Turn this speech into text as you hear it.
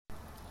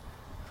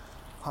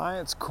Hi,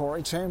 it's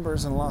Corey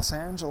Chambers in Los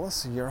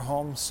Angeles. Your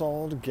home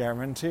sold,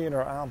 guaranteed,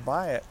 or I'll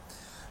buy it.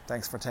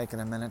 Thanks for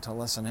taking a minute to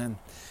listen in.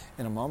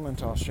 In a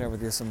moment, I'll share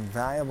with you some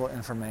valuable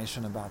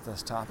information about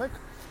this topic.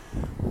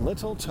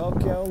 Little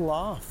Tokyo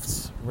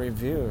Lofts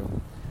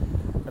review.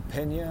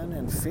 Opinion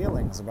and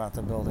feelings about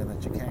the building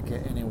that you can't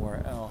get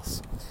anywhere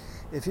else.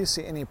 If you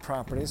see any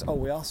properties,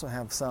 we also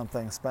have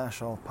something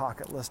special,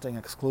 pocket listing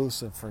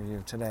exclusive for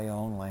you today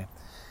only,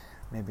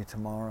 maybe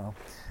tomorrow.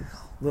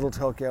 Little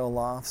Tokyo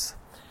Lofts.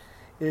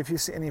 If you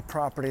see any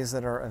properties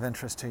that are of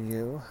interest to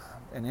you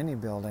in any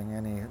building,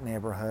 any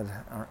neighborhood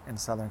in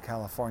Southern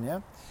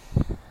California,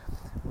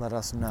 let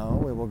us know.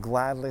 We will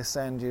gladly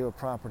send you a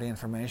property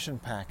information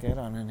packet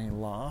on any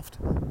loft,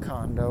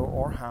 condo,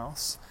 or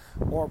house,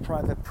 or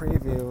private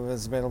preview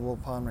is available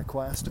upon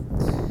request.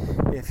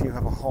 If you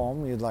have a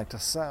home you'd like to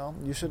sell,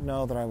 you should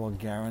know that I will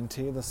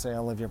guarantee the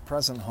sale of your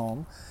present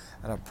home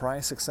at a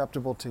price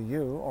acceptable to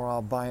you, or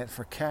I'll buy it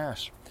for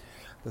cash.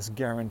 This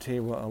guarantee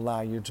will allow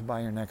you to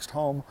buy your next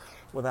home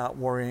without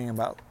worrying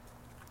about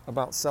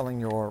selling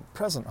your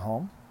present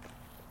home.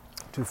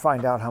 To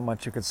find out how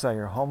much you could sell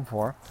your home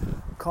for,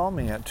 call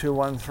me at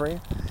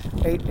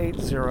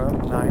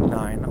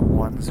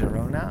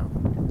 213-880-9910 now.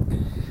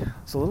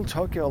 So Little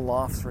Tokyo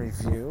Lofts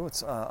review,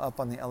 it's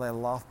up on the LA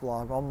Loft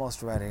blog,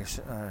 almost ready,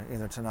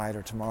 either tonight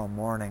or tomorrow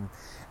morning.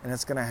 And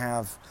it's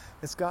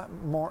got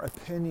more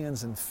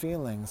opinions and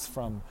feelings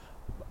from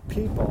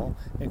people,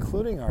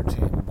 including our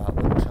team, about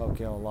Little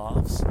Tokyo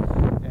Lofts,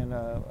 and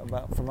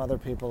from other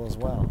people as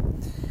well.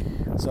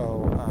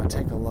 So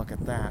take a look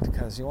at that,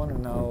 because you want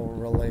to know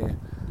really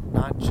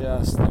not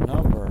just the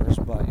numbers,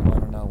 but you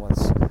want to know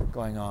what's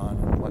going on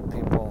and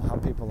how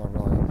people are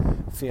really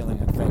feeling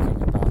and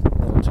thinking about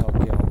Little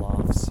Tokyo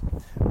Lofts,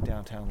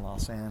 downtown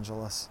Los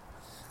Angeles.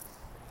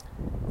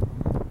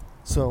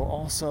 So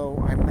also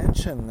I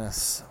mentioned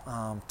this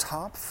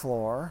top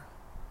floor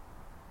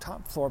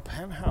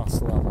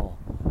penthouse level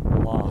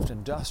loft,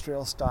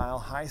 industrial style,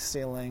 high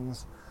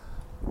ceilings,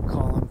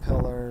 column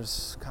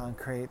pillars,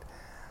 concrete,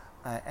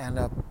 and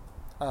a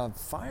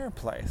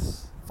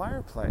fireplace.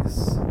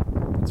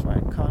 That's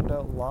right,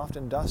 condo loft,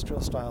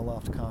 industrial style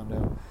loft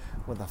condo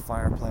with a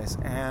fireplace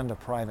and a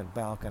private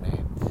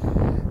balcony.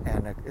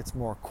 And it's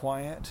more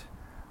quiet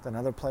than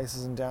other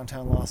places in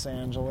downtown Los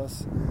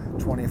Angeles.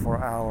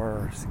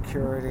 24-hour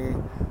security,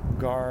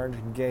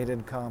 guard,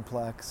 gated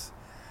complex.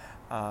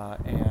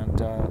 And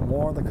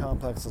more of the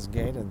complex is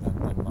gated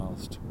than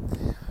most.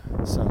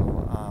 So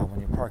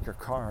when you park your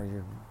car,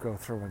 you go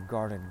through a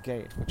guarded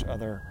gate, which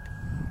most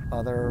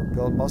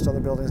other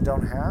buildings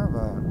don't have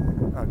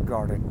a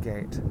guarded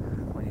gate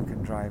when you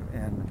can drive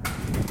in,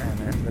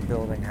 and the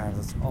building has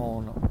its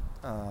own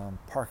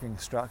parking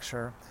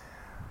structure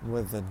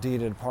with the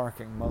deeded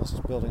parking.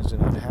 Most buildings do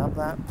not have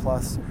that,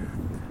 plus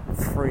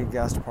free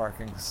guest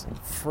parking.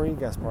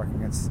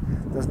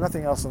 There's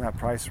nothing else in that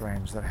price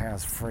range that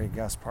has free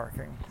guest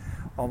parking.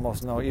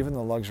 Almost no, even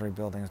the luxury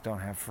buildings don't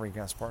have free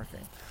guest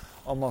parking.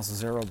 Almost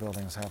zero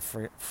buildings have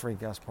free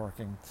guest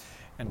parking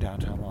in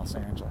downtown Los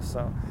Angeles.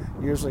 So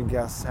usually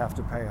guests have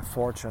to pay a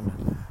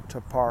fortune to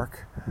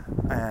park,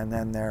 and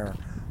then they're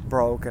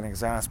broke and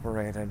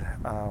exasperated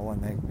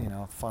when they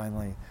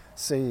finally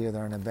see you.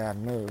 They're in a bad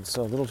mood.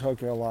 So Little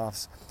Tokyo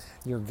Lofts,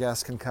 your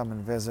guests can come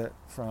and visit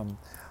from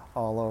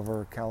all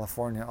over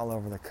California, all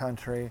over the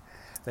country.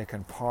 They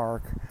can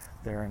park,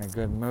 they're in a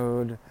good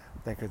mood,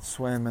 they could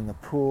swim in the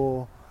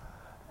pool,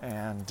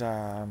 and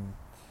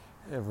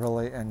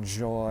really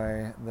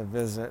enjoy the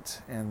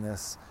visit in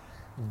this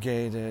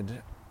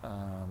gated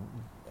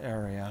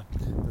area,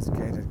 this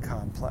gated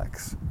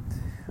complex.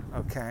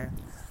 Okay,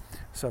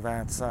 so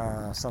that's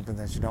something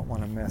that you don't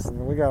want to miss.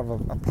 And we got a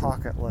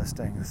pocket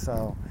listing,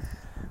 so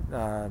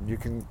you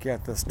can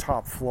get this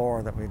top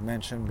floor that we've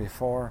mentioned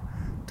before,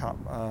 top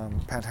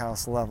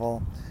penthouse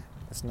level.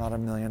 It's not $1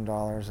 million.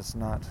 It's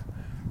not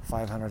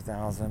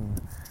 $500,000.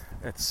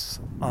 It's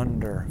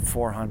under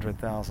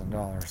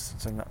 $400,000.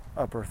 It's in the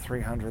upper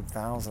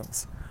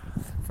 300,000s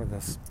for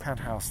this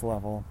penthouse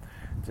level.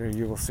 There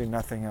you will see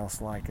nothing else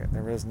like it.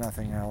 There is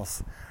nothing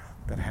else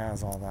that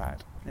has all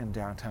that in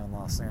downtown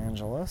Los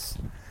Angeles,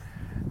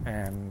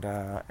 and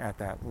at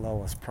that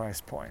lowest price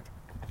point.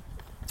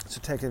 So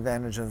take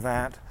advantage of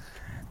that.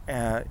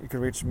 You can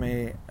reach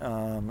me,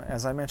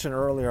 as I mentioned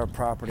earlier, a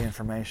property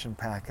information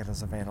packet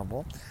is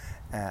available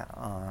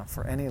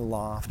for any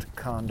loft,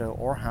 condo,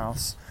 or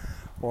house,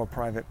 or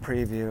private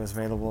preview is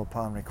available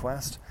upon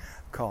request.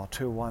 Call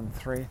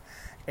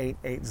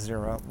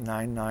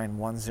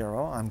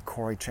 213-880-9910. I'm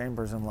Corey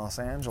Chambers in Los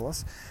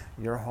Angeles.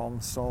 Your home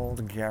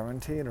sold,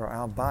 guaranteed, or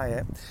I'll buy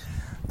it.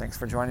 Thanks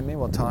for joining me.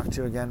 We'll talk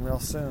to you again real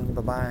soon.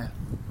 Bye-bye.